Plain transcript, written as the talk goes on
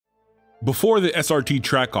Before the SRT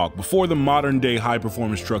Trackhawk, before the modern day high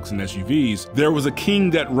performance trucks and SUVs, there was a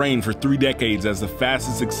king that reigned for 3 decades as the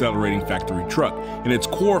fastest accelerating factory truck. In its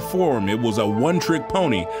core form, it was a one-trick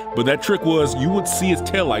pony, but that trick was you would see its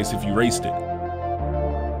taillights if you raced it.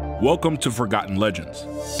 Welcome to Forgotten Legends.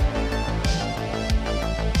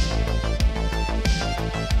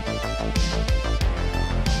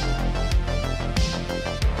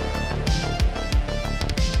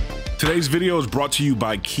 Today's video is brought to you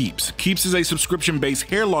by Keeps. Keeps is a subscription-based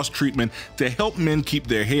hair loss treatment to help men keep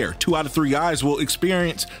their hair. 2 out of 3 guys will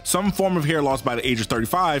experience some form of hair loss by the age of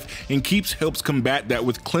 35, and Keeps helps combat that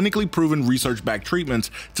with clinically proven research-backed treatments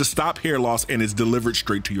to stop hair loss, and is delivered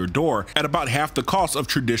straight to your door at about half the cost of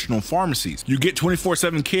traditional pharmacies. You get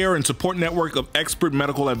 24/7 care and support network of expert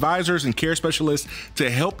medical advisors and care specialists to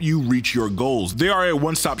help you reach your goals. They are a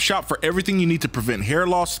one-stop shop for everything you need to prevent hair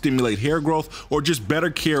loss, stimulate hair growth, or just better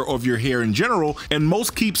care of your hair in general, and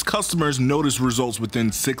most Keeps customers notice results within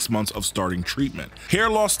 6 months of starting treatment. Hair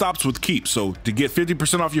loss stops with Keeps, so to get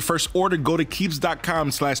 50% off your first order, go to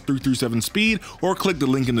keeps.com/337speed or click the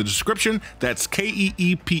link in the description. That's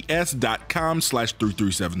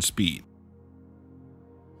keeps.com/337speed.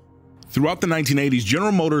 Throughout the 1980s,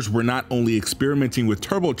 General Motors were not only experimenting with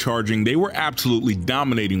turbocharging, they were absolutely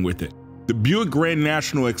dominating with it. The Buick Grand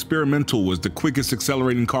National Experimental was the quickest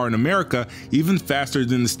accelerating car in America, even faster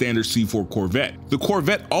than the standard C4 Corvette. The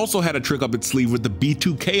Corvette also had a trick up its sleeve with the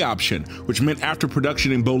B2K option, which meant after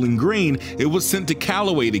production in Bowling Green, it was sent to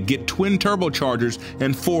Callaway to get twin turbochargers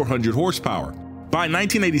and 400 horsepower. By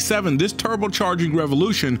 1987, this turbocharging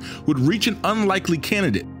revolution would reach an unlikely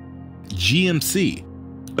candidate: GMC.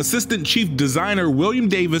 Assistant Chief Designer William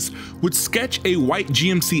Davis would sketch a white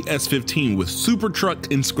GMC S15 with Super Truck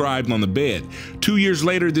inscribed on the bed. 2 years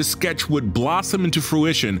later, this sketch would blossom into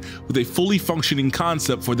fruition with a fully functioning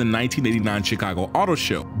concept for the 1989 Chicago Auto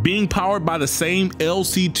Show, being powered by the same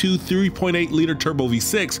LC2 3.8-liter turbo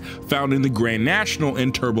V6 found in the Grand National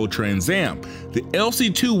and Turbo Trans Am. The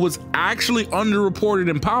LC2 was actually underreported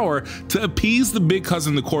in power to appease the big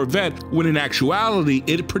cousin, the Corvette, when in actuality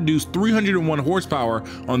it produced 301 horsepower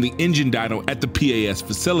on the engine dyno at the PAS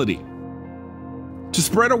facility. To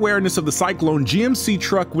spread awareness of the Cyclone, GMC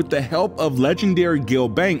truck, with the help of legendary Gil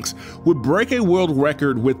Banks, would break a world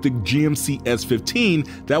record with the GMC S15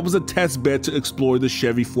 that was a test bed to explore the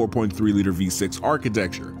Chevy 4.3-liter V6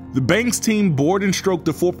 architecture. The Banks team bored and stroked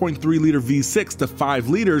the 4.3-liter V6 to 5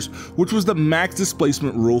 liters, which was the max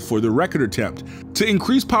displacement rule for the record attempt. To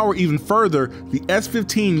increase power even further, the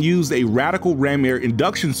S15 used a radical ram air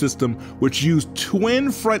induction system, which used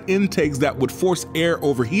twin front intakes that would force air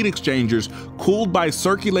over heat exchangers cooled by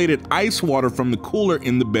circulated ice water from the cooler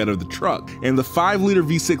in the bed of the truck. And the 5-liter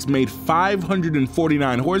V6 made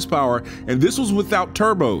 549 horsepower, and this was without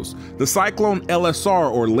turbos. The Cyclone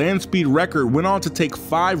LSR, or land speed record, went on to take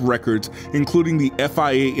 5 records, including the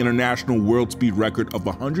FIA International World Speed Record of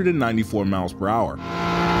 194 miles per hour.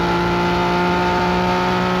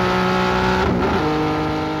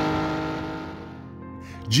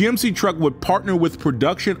 GMC truck would partner with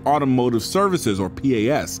Production Automotive Services, or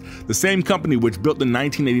PAS, the same company which built the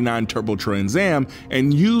 1989 Turbo Trans Am,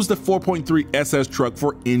 and used the 4.3 SS truck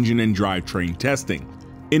for engine and drivetrain testing.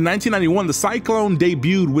 In 1991, the Cyclone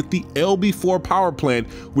debuted with the LB4 power plant,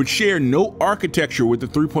 which shared no architecture with the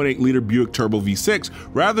 3.8-liter Buick Turbo V6.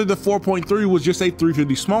 Rather, the 4.3 was just a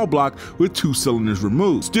 350 small block with 2 cylinders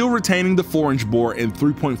removed, still retaining the 4-inch bore and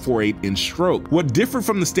 3.48-inch stroke. What differed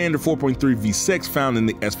from the standard 4.3 V6 found in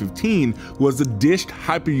the S15 was the dished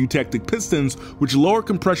hyper-eutectic pistons, which lowered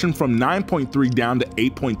compression from 9.3 down to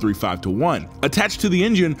 8.35 to 1. Attached to the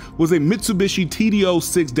engine was a Mitsubishi TDO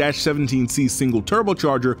 6-17C single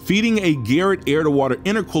turbocharger, feeding a Garrett air-to-water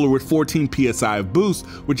intercooler with 14 psi of boost,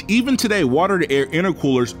 which even today water-to-air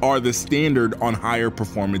intercoolers are the standard on higher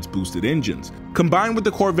performance boosted engines. Combined with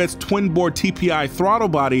the Corvette's twin-bore TPI throttle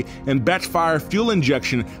body and batch-fire fuel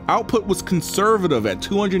injection, output was conservative at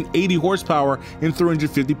 280 horsepower and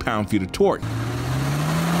 350 pound-feet of torque.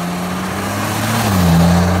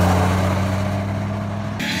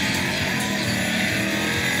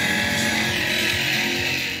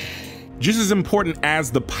 Just as important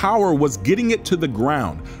as the power was getting it to the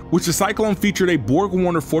ground, which the Cyclone featured a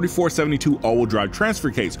Borg-Warner 4472 all-wheel drive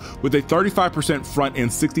transfer case with a 35% front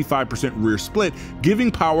and 65% rear split,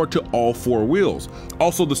 giving power to all 4 wheels.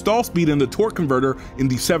 Also, the stall speed in the torque converter in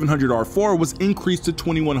the 700R4 was increased to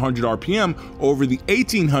 2100 RPM over the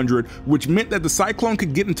 1800, which meant that the Cyclone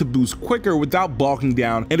could get into boost quicker without bogging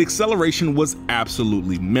down, and acceleration was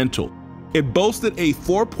absolutely mental. It boasted a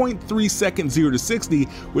 4.3 second 0 to 60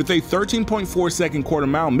 with a 13.4 second quarter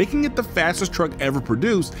mile, making it the fastest truck ever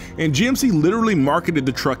produced, and GMC literally marketed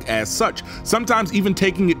the truck as such, sometimes even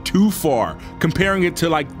taking it too far, comparing it to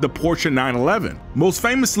like the Porsche 911. Most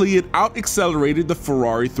famously, it out-accelerated the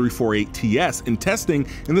Ferrari 348 TS in testing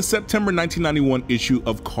in the September 1991 issue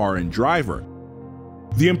of Car and Driver.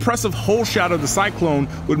 The impressive hole shot of the Cyclone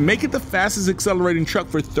would make it the fastest accelerating truck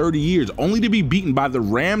for 30 years, only to be beaten by the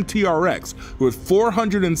Ram TRX with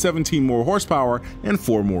 417 more horsepower and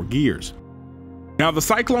 4 more gears. Now, the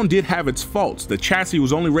Cyclone did have its faults. The chassis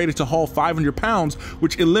was only rated to haul 500 pounds,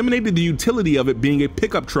 which eliminated the utility of it being a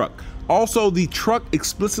pickup truck. Also, the truck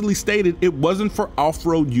explicitly stated it wasn't for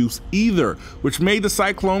off-road use either, which made the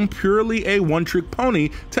Cyclone purely a one-trick pony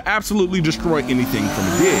to absolutely destroy anything from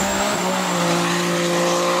a dig.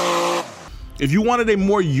 If you wanted a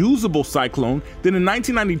more usable Cyclone, then in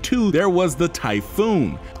 1992 there was the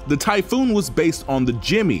Typhoon. The Typhoon was based on the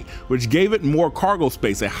Jimmy, which gave it more cargo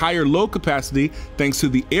space, a higher load capacity thanks to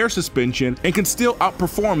the air suspension, and can still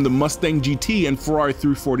outperform the Mustang GT and Ferrari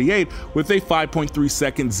 348 with a 5.3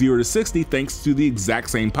 second 0 to 60 thanks to the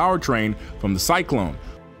exact same powertrain from the Cyclone.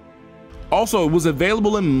 Also, it was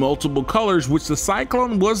available in multiple colors, which the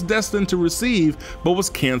Cyclone was destined to receive, but was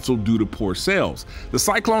canceled due to poor sales. The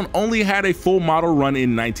Cyclone only had a full model run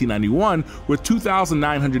in 1991 with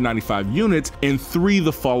 2,995 units and 3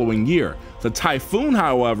 the following year. The Typhoon,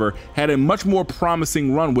 however, had a much more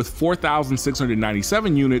promising run with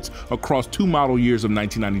 4,697 units across 2 model years of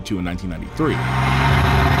 1992 and 1993.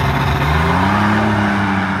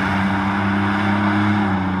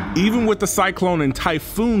 Even with the Cyclone and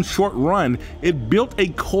Typhoon's short run, it built a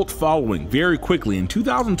cult following very quickly. In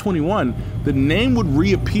 2021, the name would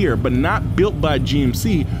reappear, but not built by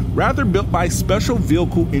GMC, rather built by Special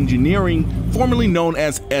Vehicle Engineering, formerly known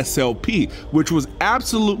as SLP, which was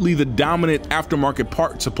absolutely the dominant aftermarket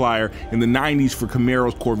part supplier in the 90s for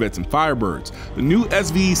Camaros, Corvettes, and Firebirds. The new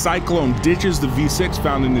SVE Cyclone ditches the V6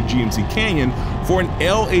 found in the GMC Canyon for an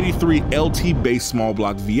L83 LT-based small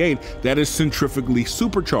block V8 that is centrifugally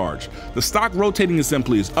supercharged. The stock rotating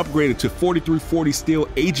assembly is upgraded to 4340 steel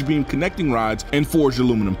H-beam connecting rods and forged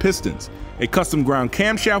aluminum pistons. A custom ground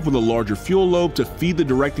camshaft with a larger fuel lobe to feed the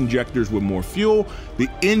direct injectors with more fuel. The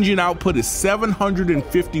engine output is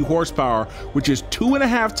 750 horsepower, which is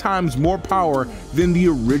 2.5 times more power than the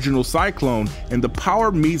original Cyclone, and the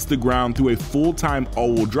power meets the ground through a full-time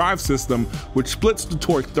all-wheel drive system, which splits the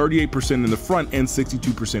torque 38% in the front and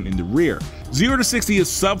 62% in the rear. 0 to 60 is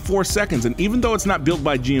sub 4 seconds, and even though it's not built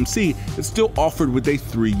by GMC, it's still offered with a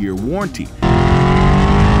 3-year warranty.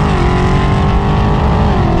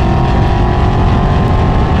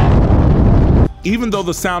 Even though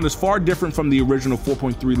the sound is far different from the original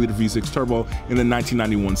 4.3-liter V6 turbo in the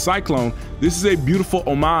 1991 Cyclone, this is a beautiful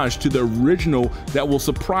homage to the original that will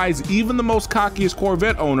surprise even the most cockiest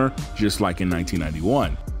Corvette owner, just like in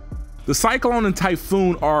 1991. The Cyclone and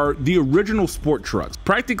Typhoon are the original sport trucks,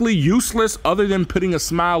 practically useless other than putting a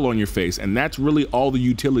smile on your face, and that's really all the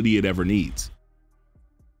utility it ever needs.